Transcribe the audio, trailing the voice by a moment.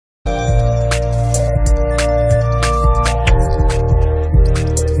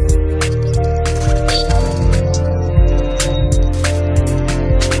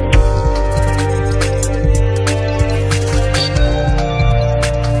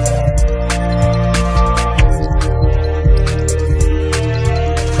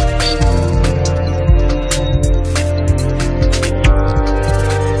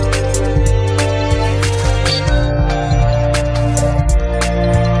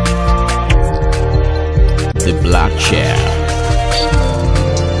Blackchair.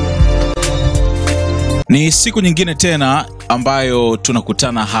 Ni siku nyingine tena ambayo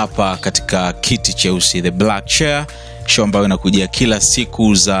tunakutana hapa katika kiti cheusi, the Blackchair, show ambayo inakujia kila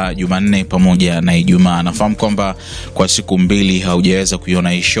siku za Jumanne pamoja na Ijumaa. Nafahamu kwamba kwa siku mbili haujaweza kuiona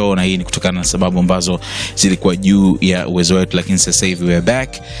hii show, na hii ni kutokana na sababu ambazo zilikuwa juu ya uwezo wetu, lakini sasa hivi we're back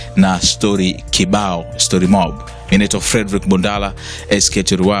na story kibao, story mob. Inaitwa Frederick Bondala, SK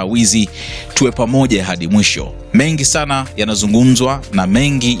Turua Wizi, tuwe pamoja hadi mwisho. Mengi sana yanazungumzwa na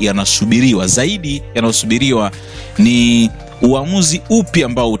mengi yanasubiriwa. Zaidi yanasubiriwa ni uamuzi upi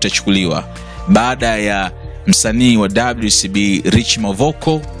ambao utachukuliwa baada ya msanii wa WCB Rich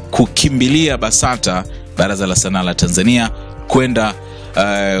Mavoko kukimbilia BASATA, Baraza la Sanaa la Tanzania, kwenda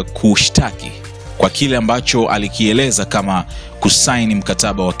kushtaki kwa kile ambacho alikieleza kama kusaini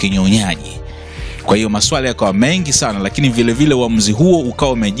mkataba wa kinyonyaji. Kwa hiyo maswali yakawa mengi sana, lakini vile vile uamuzi huo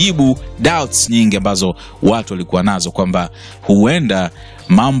ukawa umejibu doubts nyingi ambazo watu walikuwa nazo kwamba huenda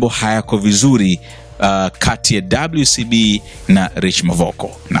mambo hayako vizuri kati ya WCB na Rich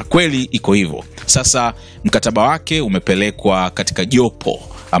Mavoko, na kweli iko hivyo. Sasa mkataba wake umepelekwa katika jopo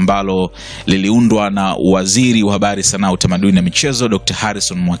ambalo liliundwa na Waziri wa Habari, Sanaa, Utamaduni na Michezo Dr.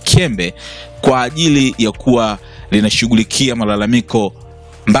 Harrison Mwakembe kwa ajili ya kuwa linashughulikia malalamiko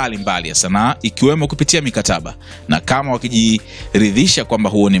mbalimbali ya sanaa, ikiwemo kupitia mikataba, na kama wakijiridhisha kwamba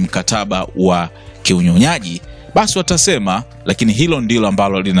huo ni mkataba wa kiunyonyaji basi watasema, lakini hilo ndilo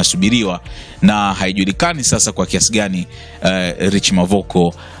ambalo linasubiriwa, na haijulikani sasa kwa kiasi gani Rich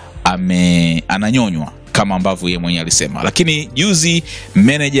Mavoko ananyonywa kama ambavyo yeye mwenyewe alisema. Lakini juzi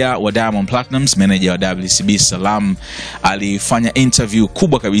manager wa Diamond Platnumz, manager wa WCB Salam, alifanya interview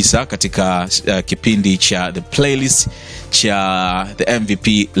kubwa kabisa katika kipindi cha The Playlist cha the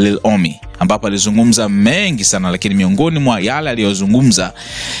MVP Lil Omi, ambapo alizungumza mengi sana, lakini miongoni mwa yale aliyozungumza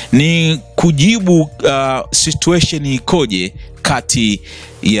ni kujibu situation ikoje kati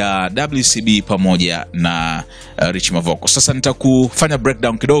ya WCB pamoja na Rich Mavoko. Sasa nitakufanya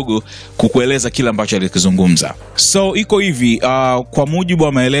breakdown kidogo kukueleza kile ambacho alikizungumza. So iko hivi, kwa mujibu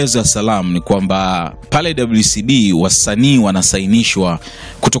wa maelezo ya Salam ni kwamba pale WCB wasanii wanasainishwa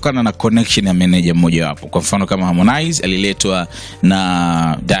kutokana na connection ya manager mmoja wapo. Kwa mfano kama Harmonize aliletwa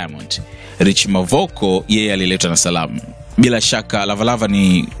na Diamond, Rich Mavoko yeye aliletwa na Salam. Bila shaka Lavalava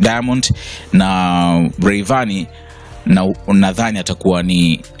ni Diamond na Rayvanny na nadhani atakuwa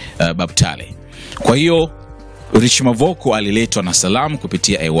ni Babtale. Kwa hiyo Rich Mavoko aliletwa na Salam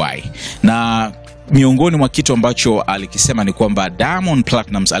kupitia AY, na miongoni mwa kitu ambacho alikisema ni kwamba Diamond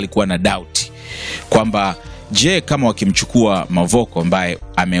Platnumz alikuwa na doubt kwamba je, kama wakimchukua Mavoko ambaye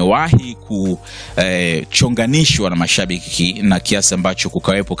amewahi kuchonganishwa na mashabiki na kiasi ambacho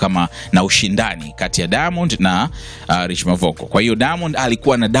kukawepo kama na ushindani kati ya Diamond na Rich Mavoko. Kwa hiyo Diamond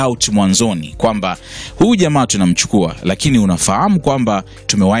alikuwa na doubt mwanzoni kwamba huyu jamaa tunamchukua, lakini unafahamu kwamba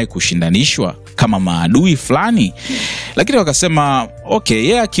tumewahi kushindanishwa kama maadui fulani. Lakini wakasema okay,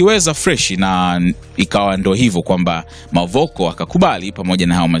 yeye akiweza fresh, na ikawa ndo hivyo kwamba Mavoko akakubali pamoja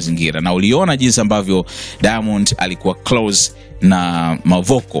na hao mazingira. Na uliona jinsi ambavyo Diamond alikuwa close na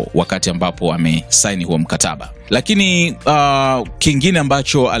Mavoko wakati ambapo amesaini huo mkataba. Lakini kingine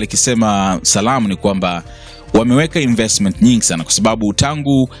ambacho alikisema Salam ni kwamba wameweka investment nyingi sana, kwa sababu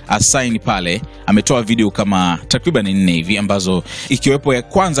tangu asign pale ametoa video kama takriban 4 hivi, ambazo ikiwepo ya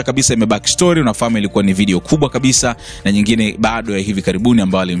kwanza kabisa ime backstory, unafahamu ilikuwa ni video kubwa kabisa, na nyingine bado ya hivi karibuni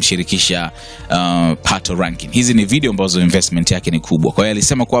ambayo alimshirikisha Pato Ranking. Hizi ni video ambazo investment yake ni kubwa. Kwa hiyo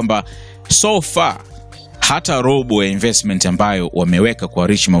alisema kwamba so far hata robo ya investment ambayo wameweka kwa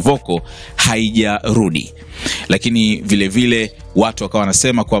Rich Mavoko haijarudi. Lakini vile vile watu wakawa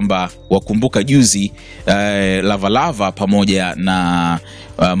wanasema kwamba wakumbuka juzi Lavalava pamoja na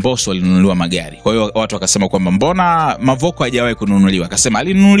Mbosso walinunuliwa magari. Kwa hiyo watu wakasema kwamba mbona Mavoko hajawahi kununuliwa? Akasema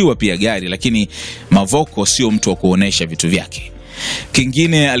alinunuliwa pia gari, lakini Mavoko sio mtu wa kuonesha vitu vyake.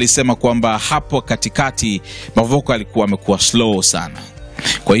 Kingine alisema kwamba hapo katikati Mavoko alikuwa amekuwa slow sana.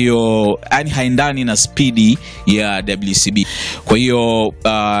 Kwa hiyo haendani na speedi ya WCB. Kwa hiyo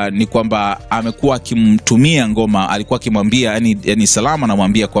ni kwamba amekuwa akimtumia ngoma, alikuwa akimwambia yani Salama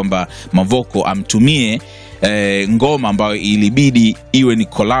anamwambia kwamba Mavoko amtumie ngoma ambayo ilibidi iwe ni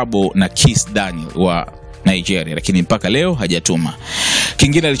collabo na Kiss Daniel wa Nigeria, lakini mpaka leo hajatuma.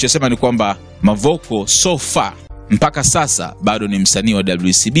 Kingine alichosema ni kwamba Mavoko so far mpaka sasa bado ni msanii wa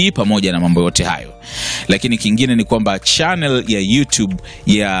WCB pamoja na mambo yote hayo. Lakini kingine ni kwamba channel ya YouTube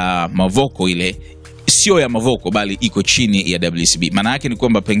ya Mavoko ile sio ya Mavoko bali iko chini ya WCB. Maana yake ni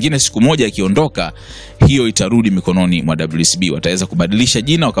kwamba pengine siku moja akiondoka, hiyo itarudi mikononi mwa WCB. Wataweza kubadilisha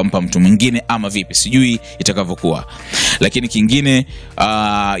jina wakampa mtu mwingine ama vipi, sijui itakavyokuwa. Lakini kingine,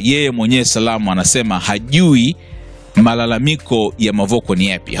 yeye mwenyewe Salamu anasema hajui malalamiko ya Mavoko ni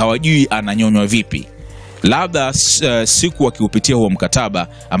yapi, hawajui ananyonywa vipi. Labda siku wakiupitia huo mkataba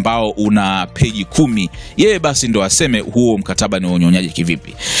ambao una peji 10, yeye basi ndo aseme huo mkataba ni unyonyaji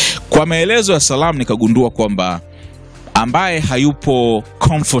kivipi. Kwa maelezo ya Salamu nikagundua kwamba ambaye hayupo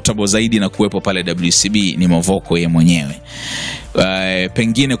comfortable zaidi na kuwepo pale WCB ni Mavoko yeye mwenyewe.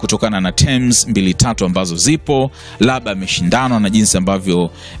 Pengine kutokana na terms 2-3 ambazo zipo, labda ameshindana na jinsi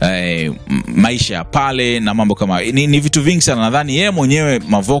ambavyo maisha ya pale na mambo kama ni vitu vingi sana. Nadhani yeye mwenyewe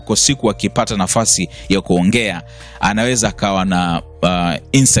Mavoko siku akipata nafasi ya kuongea anaweza akawa na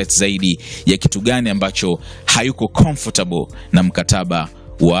insight zaidi ya kitu gani ambacho hayuko comfortable na mkataba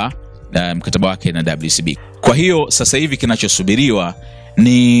wake na WCB. Kwa hiyo sasa hivi kinachosubiriwa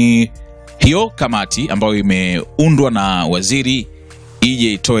ni hiyo kamati ambayo imeundwa na waziri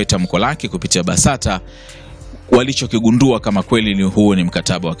ije itoe tamko lake kupitia BASATA walichokigundua kama kweli ni huo ni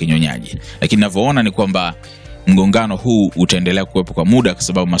mkataba wa kinyonyaji. Lakini ninavyoona ni kwamba mgongano huu utaendelea kuwepo kwa muda, kwa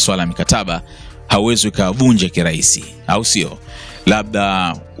sababu masuala ya mikataba hauwezi kuvunja kirahisi, au sio?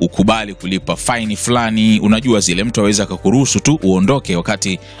 Labda ukubali kulipa faini fulani, unajua zile mtu aweza kukuruhusu tu uondoke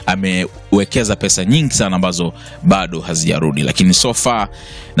wakati amewekeza pesa nyingi sana ambazo bado hazijarudi. Lakini so far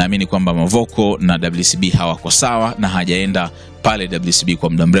naamini kwamba Mavoko na WCB hawako sawa na hajaenda pale WCB kwa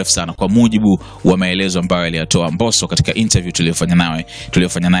muda mrefu sana, kwa mujibu wa maelezo ambayo aliyatoa Mbosso katika interview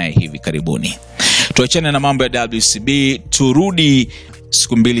tuliyofanya naye hivi karibuni. Tuachane na mambo ya WCB, turudi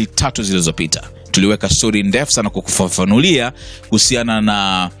siku 2-3 zilizopita. Tuliweka story ndefu sana kukufafanulia kuhusiana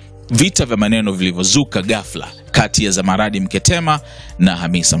na vita vya maneno vilivyozuka ghafla kati ya Zamaradi Mketema na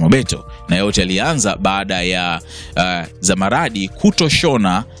Hamisa Mobeto, na yote alianza baada ya Zamaradi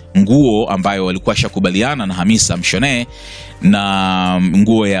kutoshona nguo ambayo walikuwa shakubaliana na Hamisa mshonee, na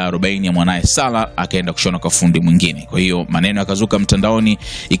nguo ya 40 ya mwanae Sala akaenda kushona kwa fundi mwingine. Kwa hiyo maneno yakazuka mtandaoni,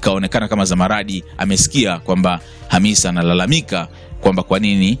 ikaonekana kama Zamaradi amesikia kwamba Hamisa analalamika kwamba kwa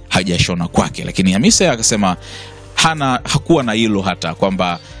nini hajashona kwake. Lakini Hamisa akasema hakuwa na hilo, hata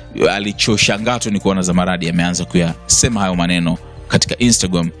kwamba alichoshangaa tu ni kuona Zamaradi ameanza kuyasema hayo maneno katika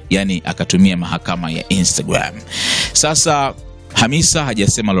Instagram, yani akatumia mahakama ya Instagram. Sasa Hamisa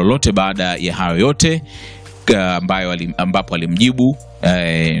hajasema lolote baada ya hayo yote, ambapo alimjibu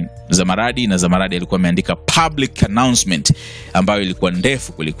Zamaradi, na Zamaradi alikuwa ameandika public announcement ambayo ilikuwa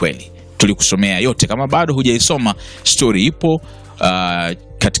ndefu kweli. Tulikusomea yote, kama bado hujaisoma story ipo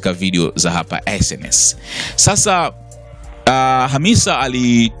katika video za hapa SNS. Sasa Hamisa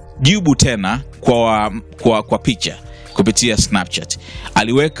alijibu tena kwa picha kupitia Snapchat.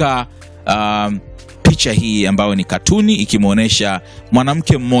 Aliweka picha hii ambayo ni katuni ikimuonesha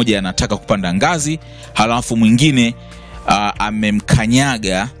mwanamke mmoja anataka kupanda ngazi, halafu mwingine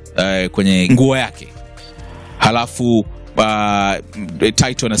amemkanyaga kwenye nguo yake. Halafu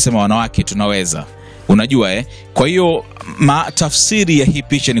title anasema wanawake tunaweza. Unajua Kwa hiyo tafsiri ya hii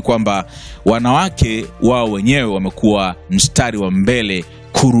picha ni kwamba wanawake wao wenyewe wamekuwa mstari wa mbele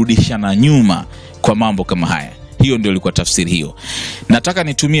kurudishana nyuma kwa mambo kama haya. Hiyo ndio ilikuwa tafsiri hiyo. Nataka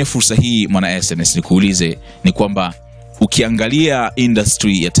nitumie fursa hii mwana SNS nikuulize, ni kwamba ukiangalia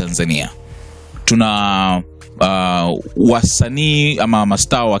industry ya Tanzania, tuna wasanii ama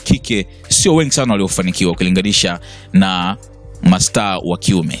mastaa wa kike sio wengi sana waliofanikiwa ukilinganisha na mastaa wa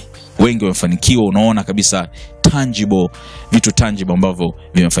kiume. Wengi wamefanikiwa, unaona kabisa vitu tangible ambavyo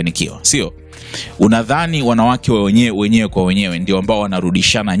vimefanikiwa, sio? Unadhani wanawake wenyewe kwa wenyewe ndio ambao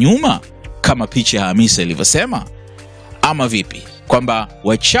wanarudishana nyuma kama picha ya Hamisa ilivyosema, ama vipi? Kwamba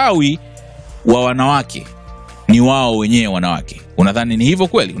wachawi wa wanawake ni wao wenyewe wanawake. Unadhani ni hivyo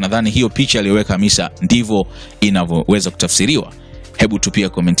kweli? Unadhani hiyo picha aliyoweka Hamisa ndivyo inavyoweza kutafsiriwa? Hebu tupia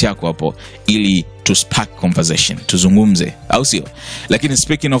comment yako hapo ili to spark conversation, tuzungumze, au sio? Lakini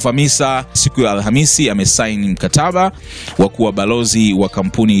speaking of Hamisa, siku ya Alhamisi amesign mkataba wa kuwa balozi wa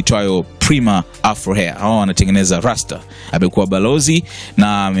kampuni itwayo Prima Afro Hair. Hao wanatengeneza rasta. Amekuwa balozi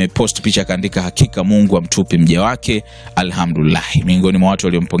na amepost picha akaandika, hakika Mungu amtupe mja wake, alhamdulillah. Miongoni mwa watu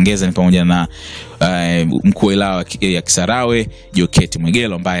waliompongeza ni pamoja na mkuu wa wilaya ya Kisarawe Joketi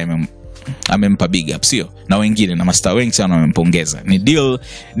Mwegelo ambaye amempa big up, sio? Na wengine na mastaa wengi sana wamempongeza. Ni deal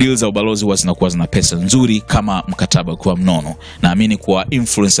za ubalozi huwa zinakuwa zina pesa nzuri kama mkataba kwa mnono. Naamini kwa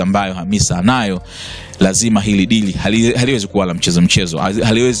influence ambayo Hamisa anayo, lazima hili deal haliwezi kuwa la mchezo.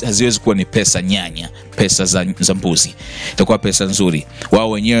 Haziwezi kuwa ni pesa nyanya, pesa za mbuzi. Itakuwa pesa nzuri. Wao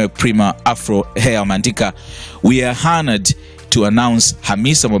wenyewe Prima Afro Hair wameandika, we are honored to announce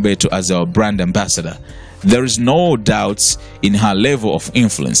Hamisa Mobeto as our brand ambassador. There is no doubts in her level of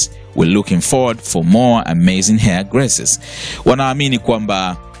influence. We're looking forward for more amazing hair graces. Wanaamini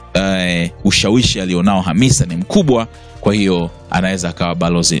kwamba ushawishi alionao Hamisa ni mkubwa, kwa hiyo anaweza akawa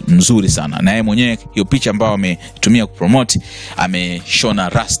balozi mzuri sana. Na yeye mwenyewe hiyo picha ambayo ametumia kupromote, ameshona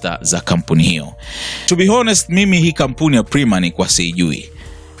rasta za kampuni hiyo. To be honest, mimi hii kampuni ya Prima ni kwa sijui.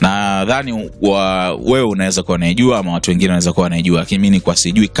 Nadhani wewe unaweza kuwa unajua ama watu wengine wanaweza kuwa wanajua, lakini mimi ni kwa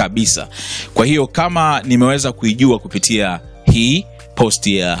sijui kabisa. Kwa hiyo kama nimeweza kuijua kupitia hii post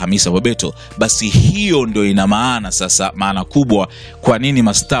ya Hamisa Mobeto, basi hiyo ndio ina maana sasa, maana kubwa kwa nini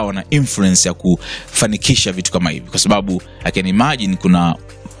mastaa wana influence ya kufanikisha vitu kama hivi. Kwa sababu I can imagine kuna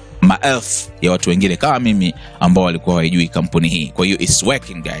maelfu ya watu wengine kama mimi ambao walikuwa hawajui kampuni hii. Kwa hiyo it's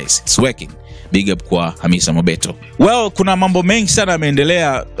working guys, it's working. Big up kwa Hamisa Mobeto. Well, kuna mambo mengi sana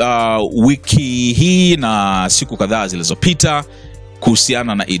yameendelea wiki hii na siku kadhaa zilizopita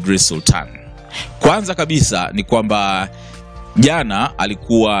kuhusiana na Idris Sultan. Kwanza kabisa ni kwamba jana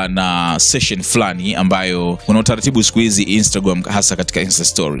alikuwa na session fulani ambayo kuna utaratibu siku hizi Instagram, hasa katika Insta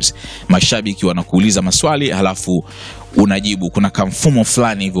stories. Mashabiki wanakuuliza maswali halafu unajibu. Kuna kamfumo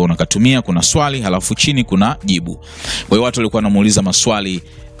fulani hivyo unakatumia, kuna swali halafu chini kuna jibu. Kwa hiyo watu walikuwa wanamuuliza maswali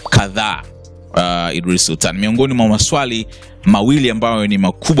kadhaa Idris Sultan. Miongoni mwa maswali mawili ambayo ni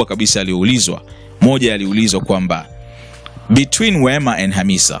makubwa kabisa aliyoulizwa, moja aliulizwa kwamba between Wema and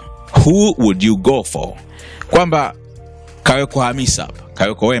Hamisa, who would you go for? Kwamba kaweko Hamisa hapa,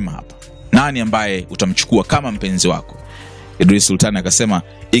 kaweko Wema hapa, nani ambaye utamchukua kama mpenzi wako? Idris Sultan akasema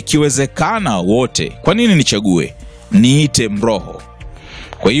ikiwezekana wote. Kwa nini nichague? Niite mroho.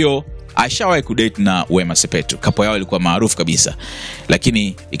 Kwa hiyo ashawahi kudate na Wema Sepetu, kapo yao ilikuwa maarufu kabisa.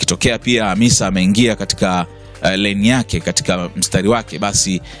 Lakini ikitokea pia Hamisa ameingia katika lane yake, katika mstari wake,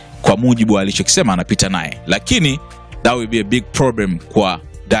 basi kwa mujibu alichokisema anapita naye. Lakini that will be a big problem kwa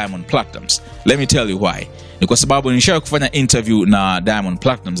Diamond Platnumz. Let me tell you why. Ni kwa sababu nishawahi kufanya interview na Diamond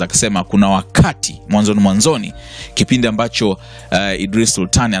Platnumz, akasema kuna wakati mwanzoni kipindi ambacho Idris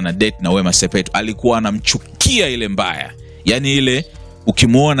Sultan ana date na Wema Sepetu, alikuwa anamchukia ile mbaya. Yani ile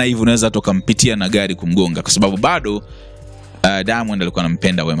ukimuona hivi unaweza toka mpitia na gari kumgonga, kwa sababu bado Diamond alikuwa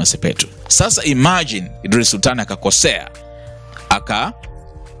anampenda Wema Sepetu. Sasa imagine Idris Sultan akakosea,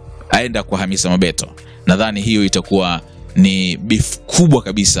 aenda kwa Hamisa Mobeto. Nadhani hiyo itakuwa ni beef kubwa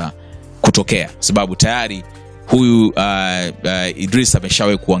kabisa kutokea, sababu tayari huyu Idris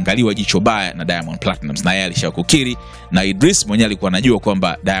ameshawahi kuangaliwa jicho baya na Diamond Platnumz, na yeye alishakukiri, na Idris mwenyewe alikuwa anajua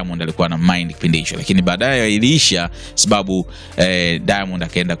kwamba Diamond alikuwa na mind kipindi hicho. Lakini baadaye iliisha sababu Diamond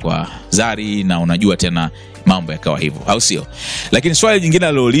akaenda kwa Zari, na unajua tena mambo yakawa hivyo, au sio? Lakini swali jingine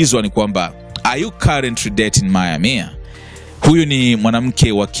aliloulizwa ni kwamba are you currently dating Miami? Huyu ni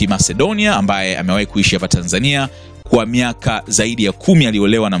mwanamke wa Kimacedonia ambaye amewahi kuishi hapa Tanzania kwa miaka zaidi ya 10.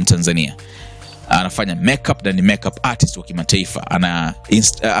 Aliolewa na Mtanzania. Anafanya makeup na ni makeup artist wa kimataifa. Ana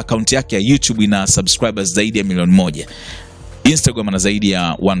account yake ya YouTube ina subscribers zaidi ya 1,000,000. Instagram ana zaidi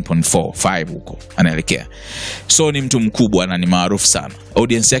ya 1.45 huko anaelekea. So ni mtu mkubwa na ni maarufu sana.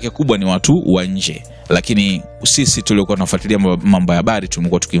 Audience yake kubwa ni watu wa nje, lakini sisi tuliokuwa tunafuatilia mambo ya habari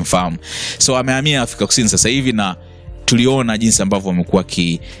tumekuwa tukimfahamu. So amehamia Afrika Kusini sasa hivi, na tuliona jinsi ambavyo wamekuwa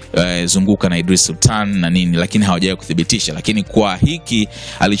kizunguka na Idris Sultan na nini, lakini hawajawahi kuthibitisha. Lakini kwa hiki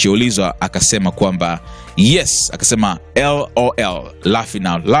alichoulizwa akasema kwamba yes, akasema LOL, laughing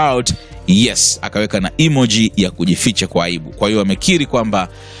out loud, yes, akaweka na emoji ya kujificha kwa aibu. Kwa hiyo amekiri kwamba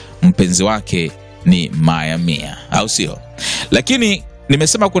mpenzi wake ni Miami, au sio? Lakini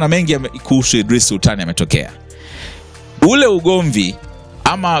nimesema kuna mengi kuhusu Idris Sultan yametokea. Ule ugomvi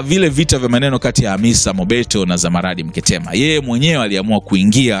ama vile vita vya maneno kati ya Hamisa Mobeto na Zamaradi Mketema, yeye mwenyewe aliamua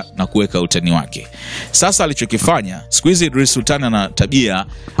kuingia na kuweka utani wake. Sasa alichokifanya, siku hizi Idris Sultan ana tabia,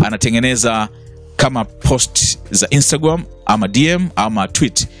 anatengeneza kama post za Instagram ama DM ama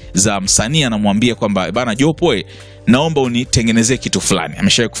tweet za msanii, anamwambia kwamba bana Jopoe, naomba unitengenezee kitu fulani.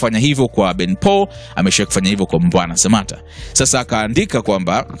 Ameshawahi kufanya hivyo kwa Ben Paul, ameshawahi kufanya hivyo kwa Mbwana Samata. Sasa akaandika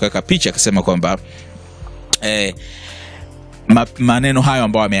kwamba, akaweka picha akasema kwamba maneno hayo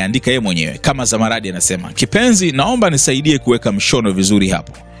ambayo ameandika yeye mwenyewe. Kama Zamaradi anasema, kipenzi, naomba nisaidie kuweka mshono vizuri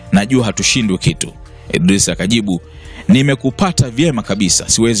hapo, najua hatushindwi kitu. Idris akajibu, nimekupata vyema kabisa,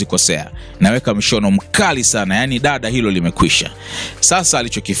 siwezi kosea, naweka mshono mkali sana, yani dada hilo limekwisha. Sasa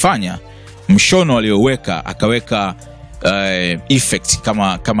alichokifanya, mshono alioweka akaweka effect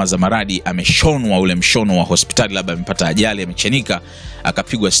kama Zamaradi ameshonwa, ule mshono wa hospitali, labda amepata ajali, amechenika,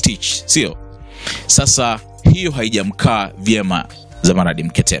 akapigwa stitch, sio? Sasa hiyo haijamkaa vyema Zamaradi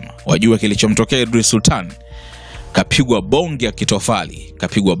Mketema. Wajua kilichomtokea Idris Sultan? kapigwa bonge ya kitofali,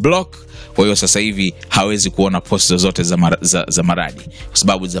 kapigwa block. Kwa hiyo sasa hivi hawezi kuona post zote za Maradi, kwa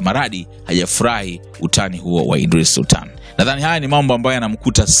sababu za Maradi hajafurahi utani huo wa Idris Sultan. Nadhani haya ni mambo ambayo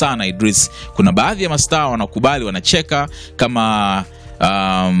yanamkuta sana Idris. Kuna baadhi ya mastaa wanakubali, wanacheka, kama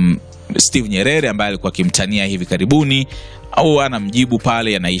Steve Nyerere ambaye alikuwa akimtania hivi karibuni, au anamjibu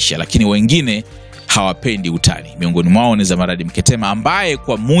pale yanaisha, lakini wengine hawapendi utani. Miongoni mwao ni Zamaradi Mketema, ambaye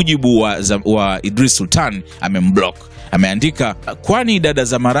kwa mujibu wa Idris Sultan amemblock. Ameandika, kwani dada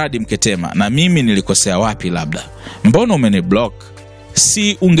Zamaradi Mketema, na mimi nilikosea wapi? Labda mbona umeniblock?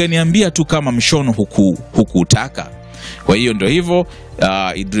 Si ungeniambia tu kama mshono hukutaka? Kwa hiyo ndio hivyo,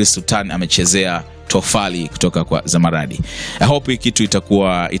 Idris Sultan amechezea tofali kutoka kwa Zamaradi. I hope kitu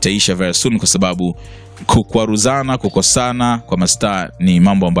itaisha very soon, kwa sababu kukwaruzana, kukosana kwa mastaa ni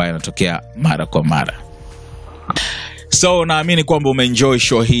mambo ambayo yanatokea mara kwa mara. So naamini kwamba umeenjoy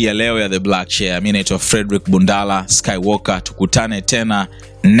show hii ya leo ya The Blackchair. Mimi naitwa Frederick Bundala Skywalker. Tukutane tena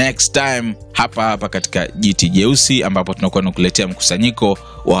next time hapa katika Jiti Jeusi, ambapo tunakuwa tunakuletea mkusanyiko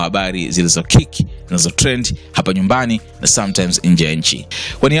wa habari zilizokick, zinazotrend hapa nyumbani na sometimes nje ya nchi.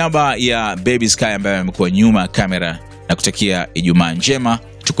 Kwa niaba ya Baby Sky ambaye amekuwa nyuma ya kamera, na kutakia Ijumaa njema.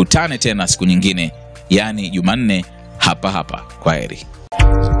 Tukutane tena siku nyingine, yani Jumanne hapa. Kwaheri.